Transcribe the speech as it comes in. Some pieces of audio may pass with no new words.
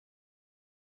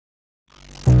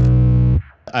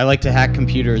I like to hack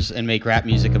computers and make rap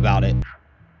music about it.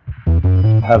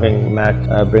 Having Mac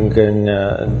bring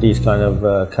in these kind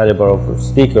of caliber of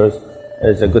speakers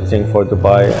is a good thing for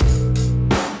Dubai.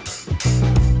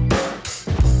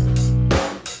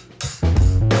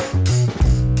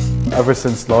 Ever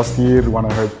since last year, when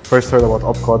I first heard about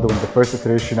OPCOD, the first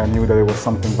iteration, I knew that it was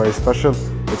something very special.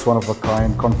 It's one of a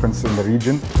kind conference in the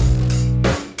region.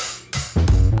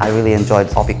 I really enjoyed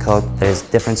OPCOD. There's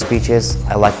different speeches.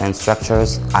 I like the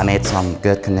instructors. I made some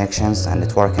good connections and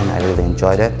networking. I really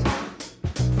enjoyed it.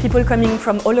 People coming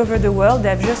from all over the world,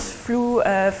 they've just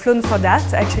flown for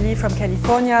that, actually from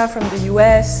California, from the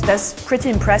US. That's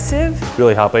pretty impressive.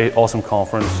 Really happy, awesome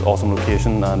conference, awesome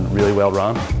location and really well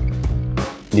run.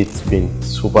 It's been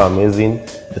super amazing.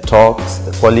 The talks,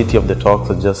 the quality of the talks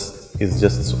is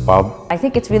just superb. I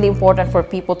think it's really important for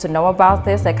people to know about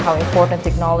this, like how important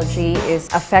technology is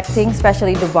affecting,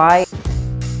 especially Dubai.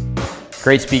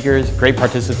 Great speakers, great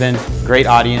participants, great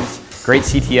audience, great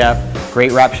CTF,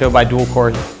 great rap show by Dual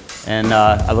Course, and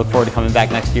I look forward to coming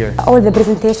back next year. All the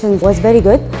presentation was very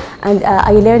good, and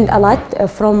I learned a lot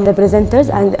from the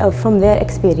presenters and from their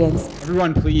experience.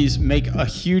 Everyone please make a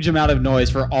huge amount of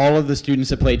noise for all of the students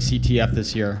that played CTF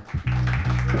this year.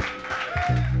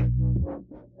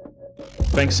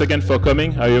 Thanks again for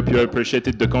coming. I hope you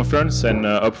appreciated the conference and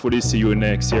hopefully see you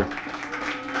next year.